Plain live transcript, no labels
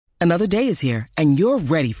Another day is here, and you're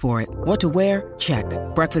ready for it. What to wear? Check.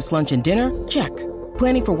 Breakfast, lunch, and dinner? Check.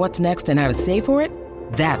 Planning for what's next and how to save for it?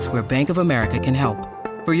 That's where Bank of America can help.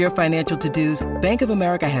 For your financial to-dos, Bank of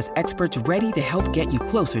America has experts ready to help get you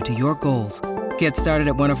closer to your goals. Get started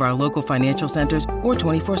at one of our local financial centers or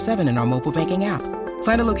 24/7 in our mobile banking app.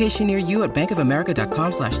 Find a location near you at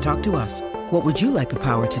bankofamerica.com/talktous. What would you like the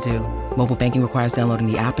power to do? Mobile banking requires downloading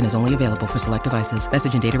the app and is only available for select devices.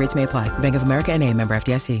 Message and data rates may apply. Bank of America N.A., member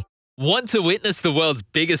FDIC. Want to witness the world's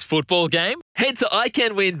biggest football game? Head to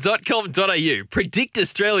iCanWin.com.au, predict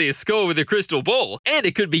Australia's score with a crystal ball, and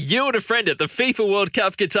it could be you and a friend at the FIFA World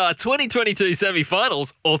Cup Qatar 2022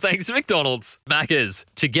 semi-finals, all thanks to McDonald's. Maccas,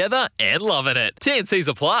 together and loving it. TNCs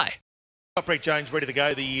apply. Brett Jones ready to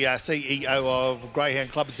go, the CEO of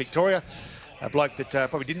Greyhound Clubs Victoria. A bloke that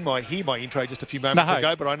probably didn't hear my intro just a few moments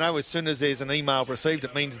ago, but I know as soon as there's an email received,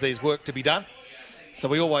 it means there's work to be done. So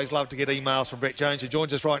we always love to get emails from Brett Jones, who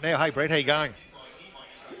joins us right now. Hey, Brett, how you going?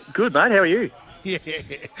 Good, mate. How are you? Yeah,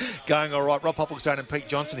 going all right. Rob Popplestone and Pete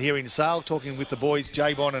Johnson here in Sale, talking with the boys,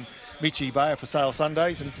 J-Bon and Mitchie Bayer for Sale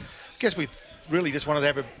Sundays. And I guess we really just wanted to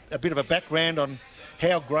have a bit of a background on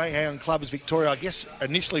how Greyhound Clubs Victoria, I guess,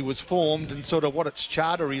 initially was formed and sort of what its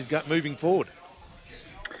charter is moving forward.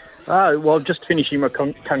 Well, just finishing my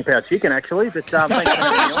Kung Pao chicken, actually. But thanks for having me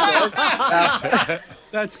on, guys.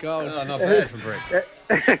 That's gold. Oh, not bad from Brett.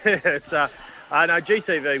 I know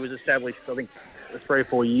GCV was established, I think, 3 or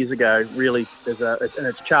 4 years ago. Really, and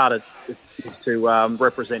its charter is to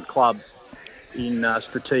represent clubs in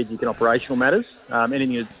strategic and operational matters,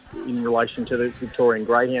 anything in relation to the Victorian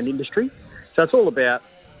greyhound industry. So it's all about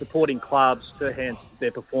supporting clubs to enhance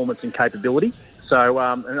their performance and capability. So,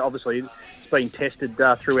 and obviously, it's been tested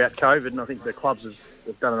throughout COVID, and I think the clubs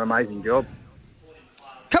have done an amazing job.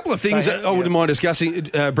 Couple of things I wouldn't mind discussing,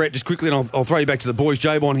 Brett, just quickly, and I'll throw you back to the boys,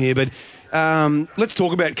 J-Bon here, but let's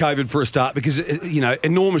talk about COVID for a start, because,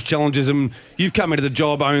 enormous challenges, and you've come into the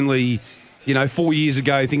job only, 4 years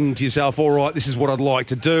ago thinking to yourself, all right, this is what I'd like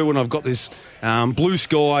to do, and I've got this blue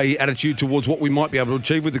sky attitude towards what we might be able to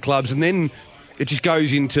achieve with the clubs, and then it just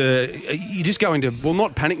goes into, you just go into, well,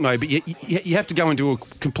 not panic mode, but you have to go into a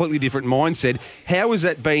completely different mindset. How has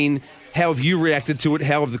that been? How have you reacted to it?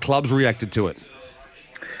 How have the clubs reacted to it?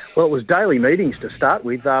 Well, it was daily meetings to start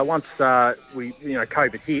with. Once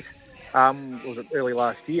COVID hit, was it early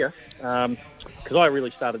last year? Because I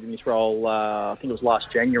really started in this role, I think it was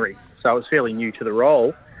last January, so I was fairly new to the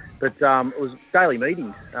role. But it was daily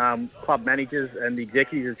meetings, club managers and the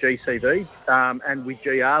executives of GCV, and with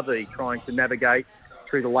GRV trying to navigate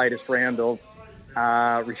through the latest round of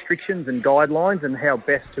restrictions and guidelines and how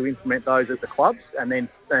best to implement those at the clubs, and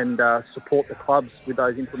support the clubs with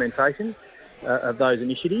those implementations of those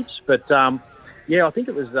initiatives. But I think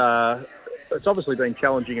it was. It's obviously been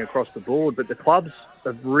challenging across the board, but the clubs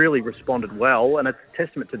have really responded well, and it's a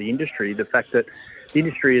testament to the industry, the fact that the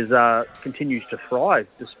industry continues to thrive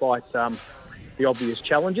despite the obvious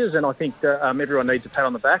challenges. And I think everyone needs a pat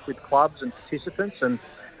on the back with clubs and participants. And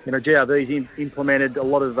GRV's implemented a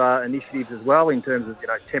lot of initiatives as well in terms of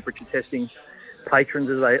temperature testing patrons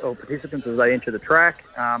or participants as they enter the track.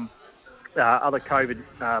 Other COVID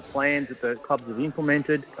plans that the clubs have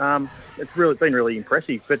implemented. It's been really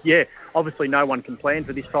impressive. But obviously no one can plan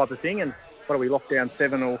for this type of thing. And what are we, lockdown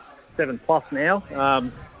 7 or 7+ now?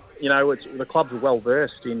 The clubs are well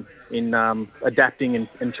versed in adapting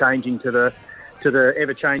and changing to the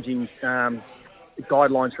ever changing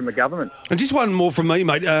guidelines from the government. And just one more from me,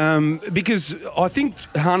 mate, because I think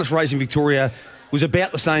Harness Racing Victoria was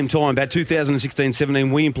about the same time, about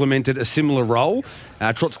 2016-17, we implemented a similar role,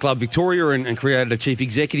 Trots Club Victoria, and created a chief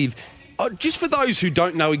executive. Just for those who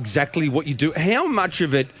don't know exactly what you do, how much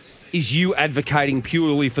of it is you advocating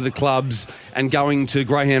purely for the clubs and going to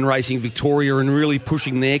Greyhound Racing Victoria and really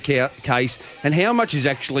pushing their case, and how much is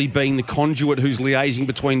actually being the conduit who's liaising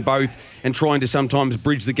between both and trying to sometimes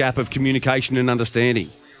bridge the gap of communication and understanding?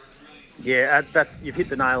 Yeah, you've hit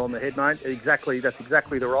the nail on the head, mate. That's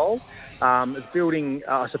exactly the role. It's building,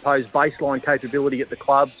 I suppose, baseline capability at the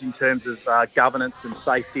clubs in terms of governance and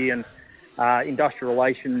safety and industrial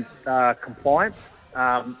relations compliance.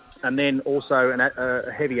 And then also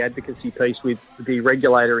a heavy advocacy piece with the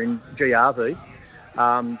regulator in GRV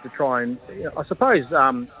to try and, I suppose,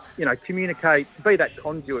 communicate, be that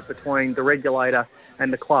conduit between the regulator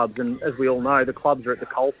and the clubs. And as we all know, the clubs are at the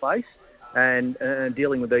coalface and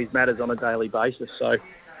dealing with these matters on a daily basis. So,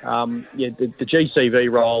 the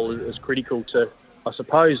GCV role is critical to, I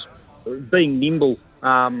suppose, being nimble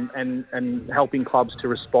and helping clubs to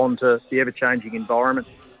respond to the ever-changing environment.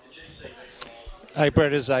 Hey,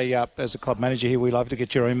 Brett, as a club manager here, we love to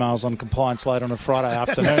get your emails on compliance late on a Friday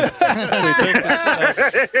afternoon.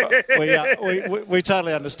 We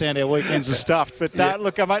totally understand our weekends are stuffed. But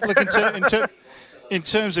look, mate, in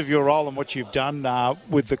terms of your role and what you've done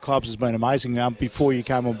with the clubs has been amazing. Before you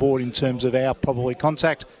came on board, in terms of our probably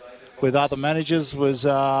contact with other managers was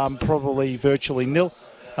probably virtually nil.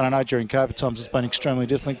 And I know during COVID times it's been extremely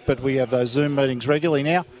different, but we have those Zoom meetings regularly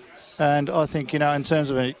now. And I think, in terms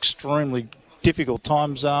of an extremely difficult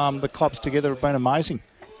times, the clubs together have been amazing.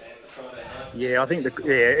 Yeah, I think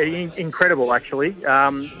incredible actually.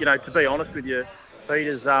 To be honest with you,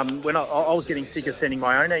 Peters, when I was getting sick of sending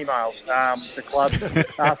my own emails to clubs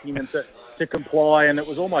asking them to comply, and it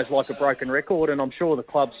was almost like a broken record. And I'm sure the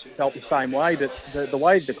clubs felt the same way. But the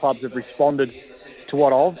way the clubs have responded to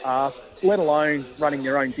what I've asked, let alone running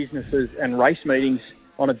their own businesses and race meetings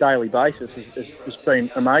on a daily basis, has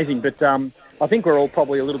been amazing. But I think we're all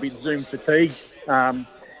probably a little bit Zoom fatigued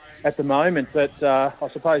at the moment. But I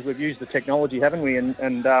suppose we've used the technology, haven't we?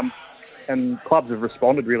 And clubs have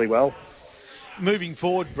responded really well. Moving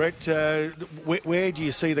forward, Brett, where do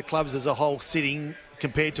you see the clubs as a whole sitting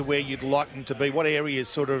compared to where you'd like them to be? What areas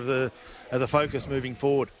sort of are the focus moving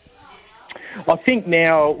forward? I think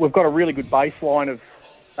now we've got a really good baseline of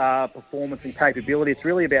performance and capability. It's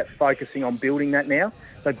really about focusing on building that now.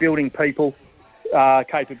 So building people,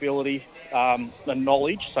 capability, and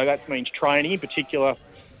knowledge. So that means training. In particular,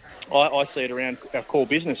 I see it around our core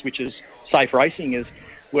business, which is safe racing, is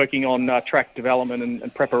working on track development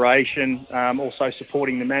and preparation, also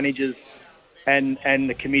supporting the managers and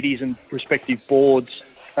the committees and respective boards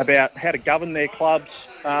about how to govern their clubs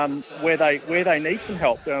where they need some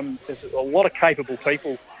help. There's a lot of capable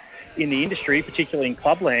people in the industry, particularly in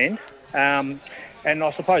clubland, and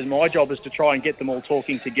I suppose my job is to try and get them all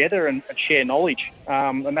talking together and share knowledge,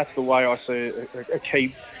 and that's the way I see a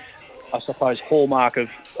key, I suppose, hallmark of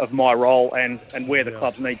my role and where the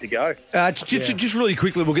clubs need to go. Just really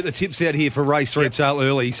quickly, we'll get the tips out here for race 3 at Sale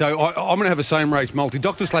early. So I'm going to have a same race multi.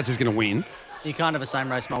 Dr. Slats is going to win. You can't have a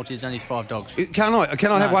same race multi. There's only 5 dogs. Can I?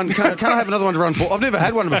 Can I have one? Can I have another one to run for? I've never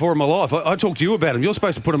had one before in my life. I talked to you about them. You're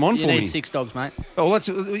supposed to put them on for me. You need 6 dogs, mate. Oh,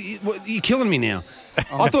 you're killing me now.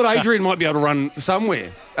 I thought Adrian might be able to run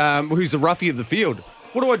somewhere. Who's the roughie of the field?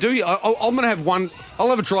 What do I do? I'm going to have one. I'll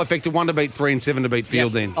have a trifecta: 1 to beat 3 and 7 to beat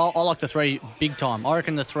field. Then I like the 3 big time. I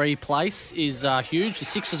reckon the 3 place is huge. The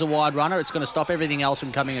 6 is a wide runner. It's going to stop everything else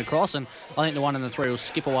from coming across, and I think the 1 and the 3 will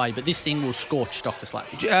skip away. But this thing will scorch Dr.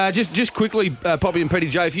 Slats. Just quickly, Poppy and Petey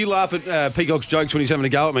J, if you laugh at Peacock's jokes when he's having a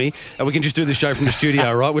go at me, we can just do the show from the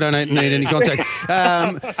studio, right? We don't need any contact.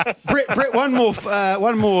 Brett, one more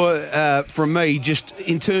from me, just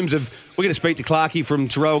in terms of. We're going to speak to Clarkey from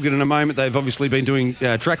Terrelgin in a moment. They've obviously been doing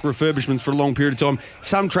track refurbishments for a long period of time.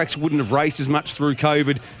 Some tracks wouldn't have raced as much through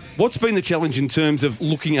COVID. What's been the challenge in terms of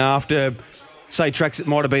looking after, say, tracks that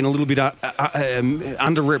might have been a little bit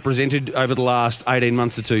underrepresented over the last 18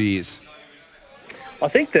 months to 2 years? I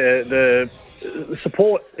think the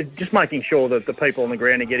support, just making sure that the people on the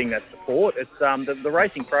ground are getting that support. It's the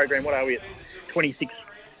racing program, what are we at, 26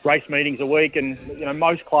 race meetings a week, and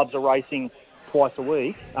most clubs are racing twice a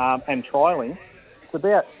week and trialling. It's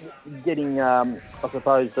about getting, I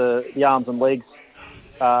suppose, the arms and legs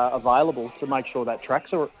available to make sure that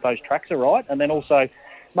those tracks are right, and then also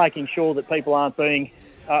making sure that people aren't being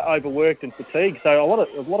overworked and fatigued. So a lot of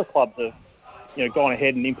clubs have gone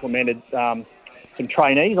ahead and implemented some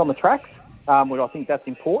trainees on the tracks, which I think that's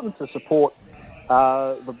important to support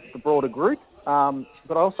the broader group. But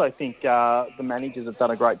I also think the managers have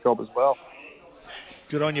done a great job as well.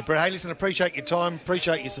 Good on you, Brett. Hey, listen, appreciate your time,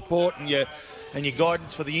 appreciate your support and your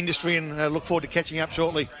guidance for the industry, and look forward to catching up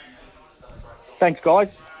shortly. Thanks, guys.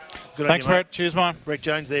 Good Thanks, on you, Brett. mate. Cheers, mate. Brett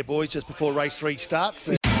Jones there, boys, just before race 3 starts.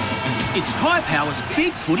 It's Tyre Power's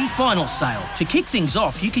Big Footy Final Sale. To kick things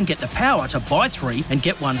off, you can get the power to buy 3 and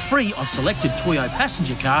get 1 free on selected Toyo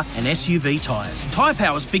passenger car and SUV tyres. Tyre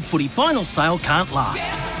Power's Big Footy Final Sale can't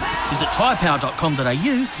last. Visit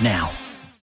tyrepower.com.au now.